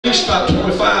least about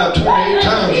 25, 28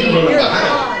 times you run behind.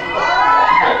 You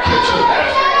better catch up.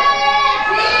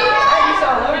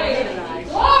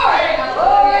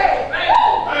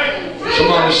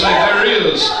 Somebody say, there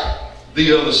is the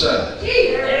other side.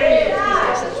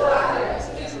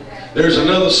 There's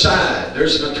another side.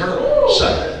 There's an eternal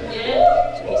side.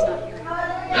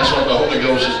 That's what the Holy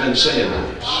Ghost has been saying to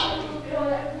us.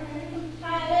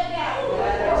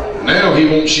 Now he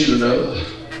wants you to know.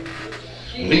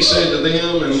 When he said to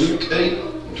them in Luke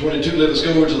 8:22, let us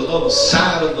go over to the other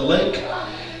side of the lake,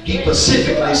 he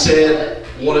specifically said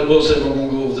what it was that we're going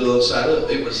to go over to the other side of.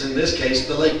 It was in this case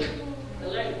the lake.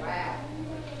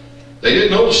 They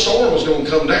didn't know the storm was going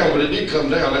to come down, but it did come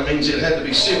down. That means it had to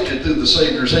be sifted through the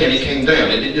Savior's hand. It came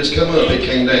down. It didn't just come up, it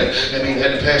came down. That means it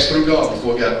had to pass through God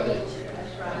before it got down.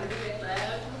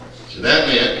 So that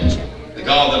meant the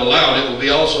God that allowed it will be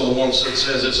also the one that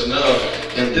says it's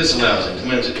enough and disallows it,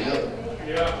 commands it to go.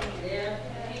 Yeah.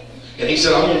 And he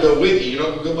said, I'm going to go with you. You're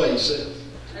not going to go by yourself.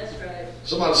 That's right.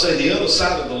 Somebody say the other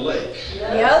side of the lake.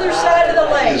 The other side of the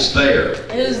lake is there.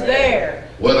 Is there.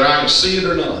 Whether I can see it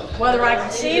or not. Whether I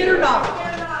can see it or not.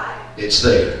 It's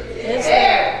there. It's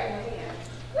there.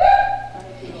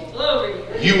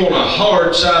 You on a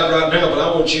hard side right now, but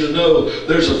I want you to know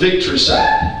there's a victory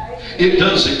side. It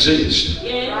does exist.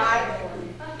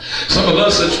 Some of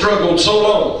us have struggled so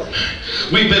long.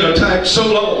 We've been attacked so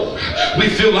long. We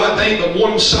feel like they ain't the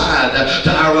one side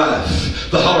to our life.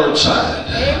 The hard side.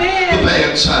 Amen. The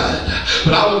bad side.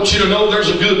 But I want you to know there's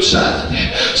a good side.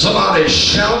 Somebody's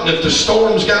shouting if the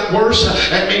storm's got worse.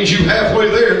 That means you halfway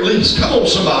there at least. Come on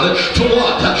somebody. To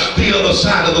what? The other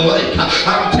side of the lake.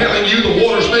 I'm telling you the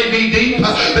waters may be deep.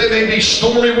 They may be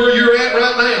stormy where you're at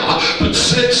right now. But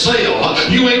set sail.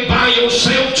 You ain't by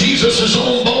yourself. Jesus is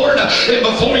on board. And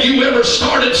before you ever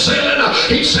started sailing,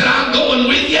 he said, I'm going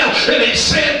with you. And he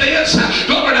said this.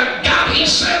 Glory to God. He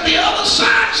said the other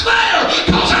side's there.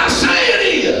 Because I say it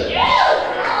is.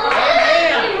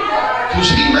 Because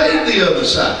he made the other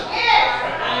side.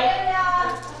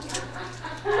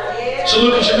 So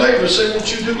look at your neighbor and say, won't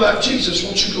you do like Jesus?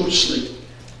 Won't you go to sleep?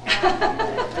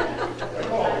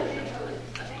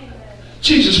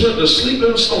 Jesus went to sleep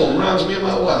in a storm. Reminds me of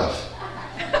my wife.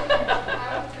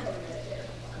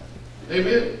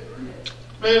 Amen.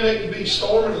 Man, it can be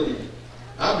storming and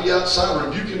I'll be outside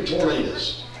rebuking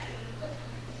tornadoes.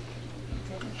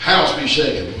 House be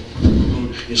shaking.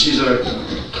 And she's like,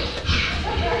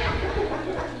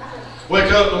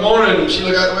 wake up in the morning and she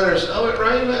look out the window and says, oh, it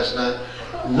rained last night.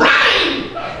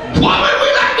 Rain! Why were we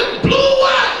like it blew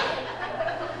away?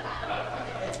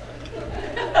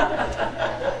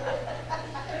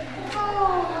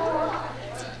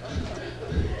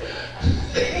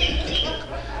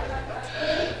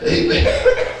 Amen.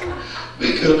 We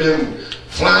could have been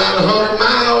flying 100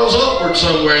 miles upward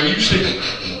somewhere and you see.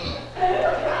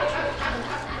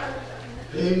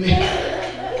 Amen.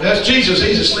 That's Jesus.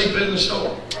 He's asleep in the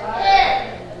storm.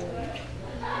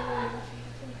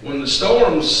 When the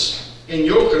storm's in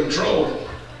your control,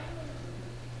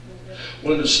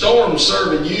 when the storm's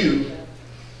serving you,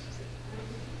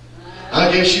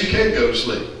 I guess you can go to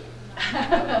sleep.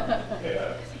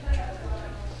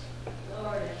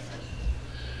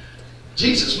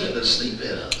 Jesus went to sleep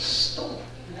in a storm.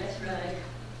 That's right.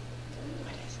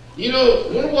 You know,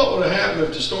 wonder what would have happened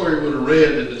if the story would have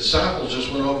read that the disciples just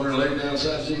went over and laid down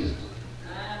beside Jesus.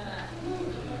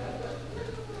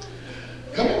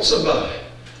 Come on, somebody.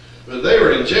 But they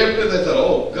were in jeopardy. They thought,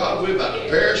 oh, God, we're about to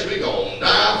perish. We're going to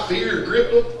die. Fear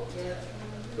gripped them.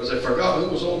 Because they forgot who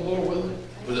was on board with them.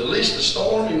 But at least the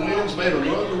stormy winds made them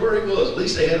run to where he was. At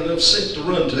least they had enough sense to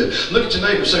run to him. Look at your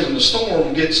neighbor and say, when the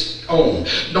storm gets on,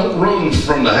 don't run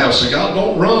from the house of God.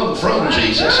 Don't run from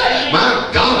Jesus. My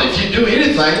God, if you do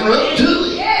anything, run to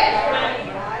him.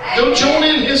 Don't join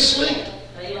in his sleep.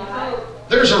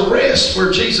 There's a rest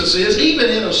where Jesus is, even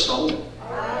in a storm.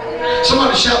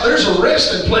 Somebody shout, there's a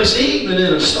resting place even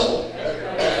in a storm.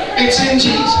 It's in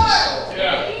Jesus.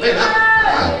 Man,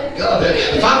 God,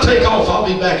 if I take off, I'll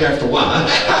be back after a while.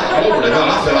 Glory to God,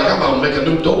 I feel like I'm going to make a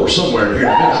new door somewhere in here.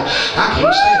 I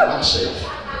can't stand myself.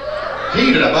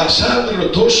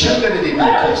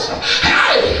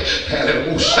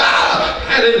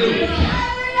 Hallelujah.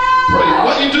 Pray.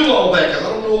 Why you do all that? Because I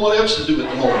don't know what else to do at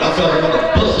the moment. I feel like I'm going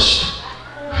to bust.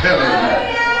 Hallelujah.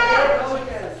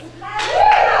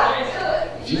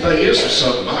 If you think this is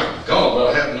something, my God,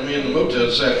 what happened to me in the motel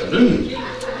this afternoon?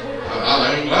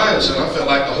 I ain't lying, son. I felt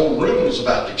like the whole room was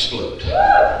about to explode.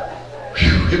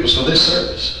 Whew, it was for this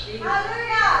service.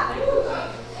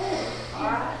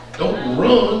 Don't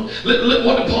run.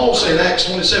 What did Paul say in Acts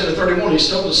 27:31? He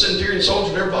told the centurion soldiers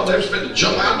and everybody else to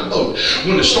jump out of the boat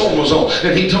when the storm was on.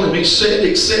 And he told him, he said,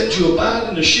 except you abide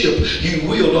in the ship, you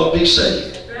will not be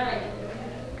saved.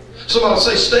 Somebody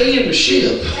say, stay in the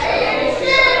ship.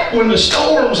 When the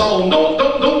storm's on,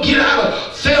 don't get out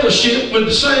of fellowship with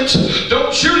the saints.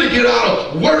 Don't surely get out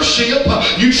of worship.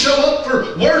 You show up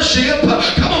for worship.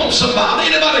 Come on,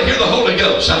 somebody. Anybody hear the Holy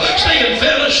Ghost? Stay in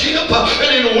fellowship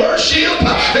and in worship.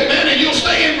 Amen. And you'll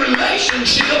stay in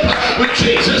relationship with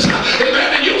Jesus.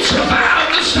 Amen. And you'll survive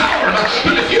the storm.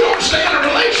 But if you don't stay in a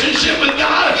relationship with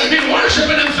God, in worship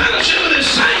and in fellowship with His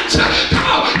saints, come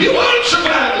on, you won't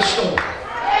survive the storm.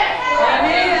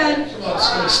 Amen. Somebody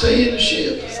say, stay in the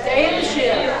ship. Stay in the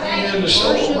ship. Stay in the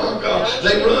storm. My God.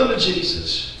 They run to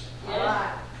Jesus.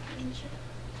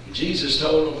 Jesus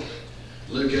told them,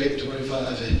 Luke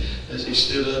 8:25, as he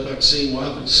stood up, I could see him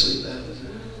wiping sleep out of his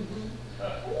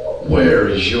eyes. Where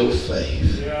is your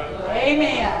faith?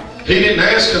 Amen. He didn't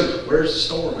ask him, where's the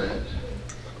storm at?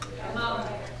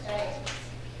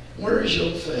 Where is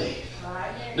your faith?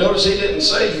 Notice he didn't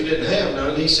say you didn't have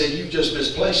none. He said you just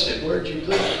misplaced it. Where'd you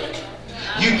put it?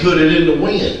 You put it in the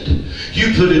wind.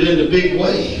 You put it in the big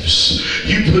waves.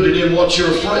 You put it in what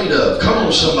you're afraid of. Come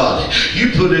on, somebody.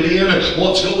 You put it in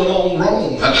what's going on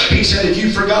wrong. He said, if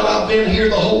you forgot I've been here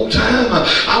the whole time,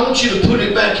 I want you to put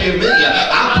it back in me.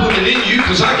 I put it in you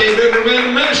because I gave every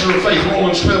man a measure of faith,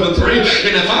 Romans 12:3.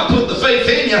 And if I put the faith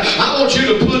in you, I want you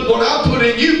to put what I put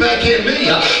in you back in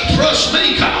me. Trust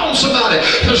me. Come on, somebody.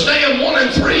 Because Nahum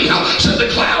 1:3 said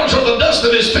the clouds are the dust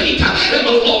of His feet, and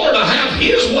the Lord will have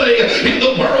His way in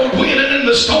the whirlwind and in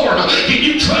the storm. Can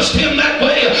you trust Him that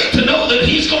way to know that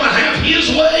He's going to have His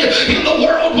way in the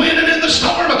whirlwind and in the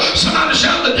storm? Somebody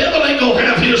shout, the devil ain't going to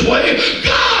have his way.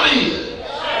 God is.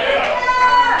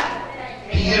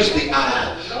 He is the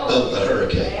eye of the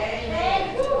hurricane.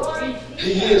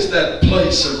 He is that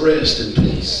place of rest and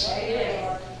peace.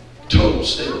 Total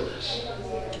stillness.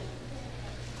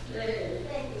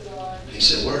 He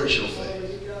said, where's your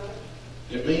faith?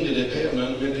 It mean they didn't have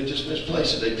none. It meant they just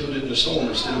misplaced it. They put it in the storm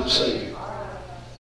instead of the Savior.